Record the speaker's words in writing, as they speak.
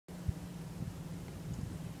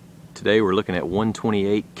Today we're looking at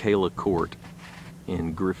 128 Kayla Court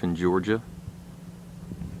in Griffin, Georgia.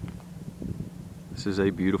 This is a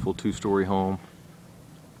beautiful two-story home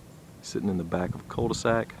sitting in the back of a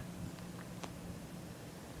cul-de-sac.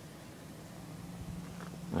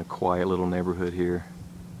 A quiet little neighborhood here.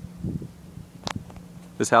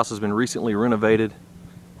 This house has been recently renovated.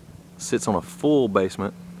 Sits on a full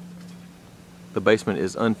basement. The basement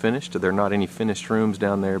is unfinished. There are not any finished rooms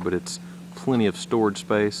down there, but it's plenty of storage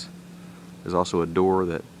space. There's also a door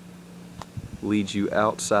that leads you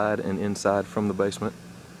outside and inside from the basement.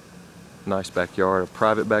 Nice backyard, a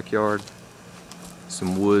private backyard,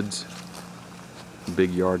 some woods, a big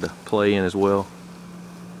yard to play in as well.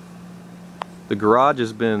 The garage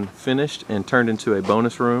has been finished and turned into a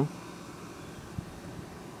bonus room.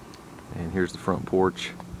 And here's the front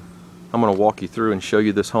porch. I'm going to walk you through and show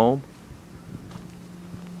you this home.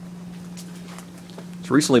 It's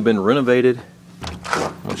recently been renovated.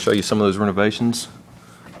 I'm going to show you some of those renovations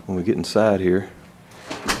when we get inside here.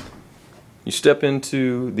 You step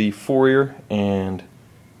into the foyer and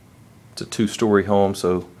it's a two-story home,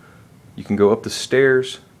 so you can go up the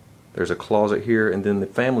stairs. There's a closet here, and then the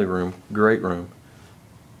family room, great room,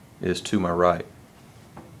 is to my right.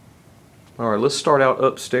 Alright, let's start out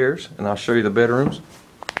upstairs and I'll show you the bedrooms.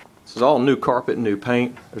 This is all new carpet, new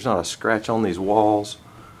paint. There's not a scratch on these walls.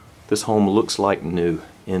 This home looks like new,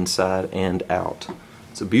 inside and out.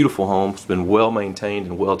 It's a beautiful home. It's been well maintained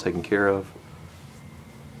and well taken care of.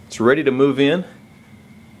 It's ready to move in.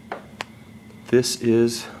 This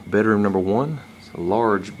is bedroom number one. It's a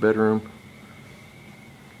large bedroom.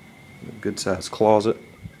 A good sized closet.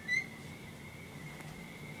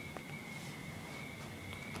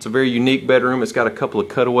 It's a very unique bedroom. It's got a couple of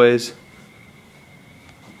cutaways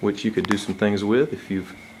which you could do some things with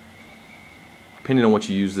depending on what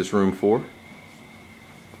you use this room for.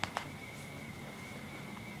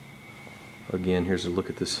 Again, here's a look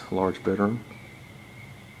at this large bedroom.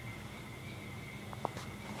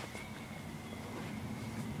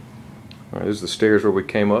 Alright, there's the stairs where we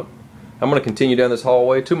came up. I'm going to continue down this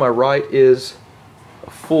hallway. To my right is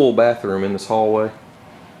a full bathroom in this hallway.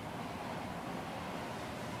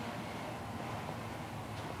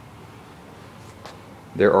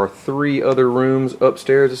 There are 3 other rooms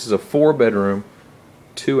upstairs. This is a 4-bedroom,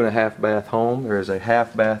 2.5 bath home. There is a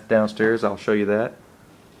half bath downstairs. I'll show you that.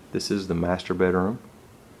 This is the master bedroom.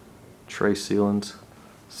 Tray ceilings,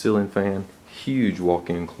 ceiling fan, huge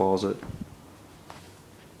walk-in closet.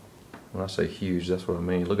 When I say huge, that's what I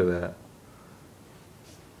mean. Look at that.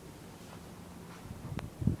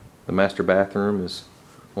 The master bathroom is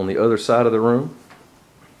on the other side of the room.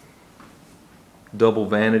 Double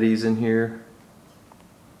vanities in here.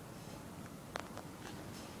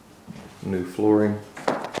 New flooring.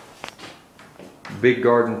 Big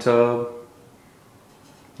garden tub.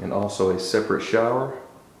 And also a separate shower.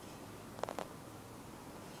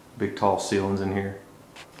 Big tall ceilings in here.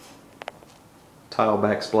 Tile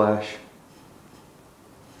backsplash.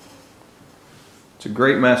 It's a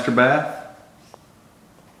great master bath.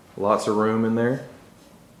 Lots of room in there.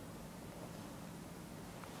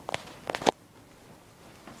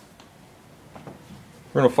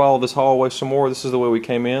 We're going to follow this hallway some more. This is the way we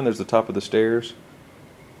came in. There's the top of the stairs.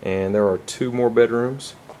 And there are 2 more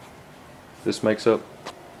bedrooms. This makes up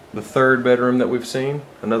the 3rd bedroom that we've seen.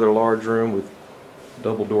 Another large room with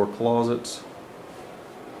double door closets.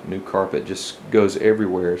 New carpet just goes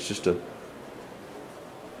everywhere. It's just a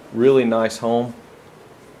really nice home.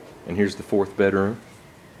 And here's the 4th bedroom.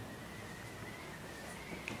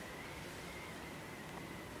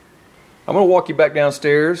 I'm going to walk you back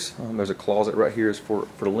downstairs. There's a closet right here for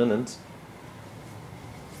linens.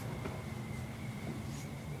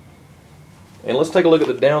 And let's take a look at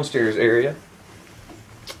the downstairs area.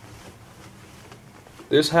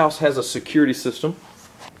 This house has a security system.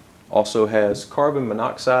 Also has carbon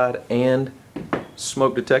monoxide and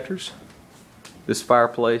smoke detectors. This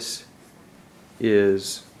fireplace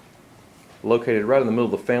is located right in the middle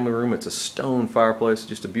of the family room. It's a stone fireplace,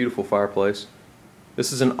 just a beautiful fireplace.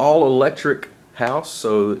 This is an all-electric house,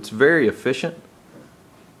 so it's very efficient.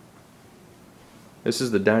 This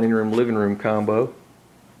is the dining room, living room combo.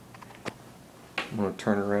 I'm going to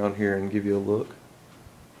turn around here and give you a look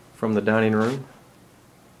from the dining room.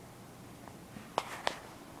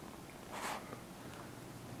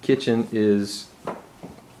 Kitchen is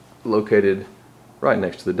located right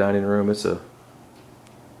next to the dining room. It's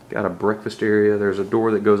got a breakfast area. There's a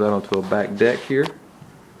door that goes out onto a back deck here.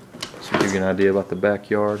 So give you an idea about the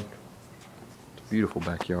backyard. It's a beautiful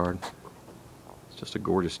backyard. It's just a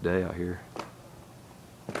gorgeous day out here.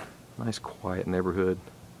 Nice quiet neighborhood.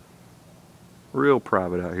 Real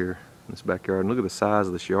private out here. in this backyard. And look at the size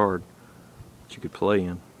of this yard that you could play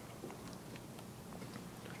in.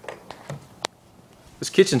 This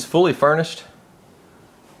kitchen's fully furnished.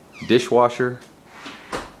 Dishwasher,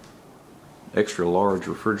 extra large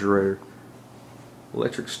refrigerator,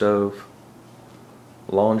 electric stove.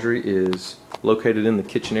 Laundry is located in the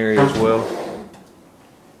kitchen area as well.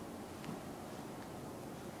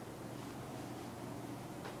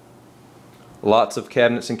 Lots of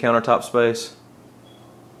cabinets and countertop space.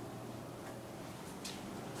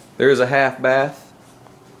 There is a half bath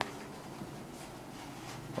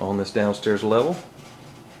on this downstairs level.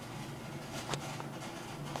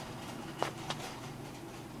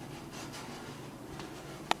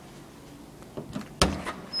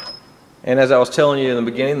 And as I was telling you in the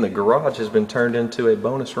beginning, the garage has been turned into a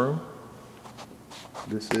bonus room.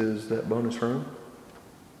 This is that bonus room.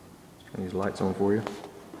 Let's turn these lights on for you. There's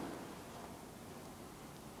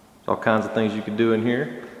all kinds of things you could do in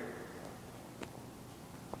here.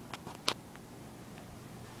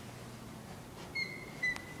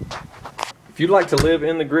 If you'd like to live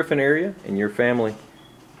in the Griffin area and your family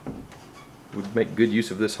would make good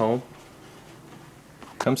use of this home,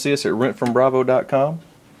 come see us at rentfrombravo.com.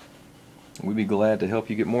 We'd be glad to help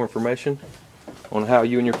you get more information on how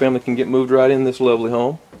you and your family can get moved right in this lovely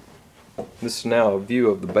home. This is now a view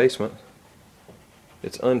of the basement.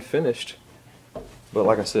 It's unfinished, but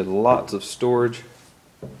like I said, lots of storage,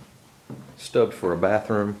 stubbed for a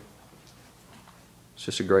bathroom. It's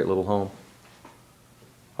just a great little home.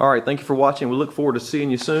 Alright, thank you for watching. We look forward to seeing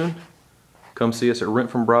you soon. Come see us at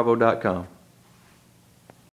rentfrombravo.com.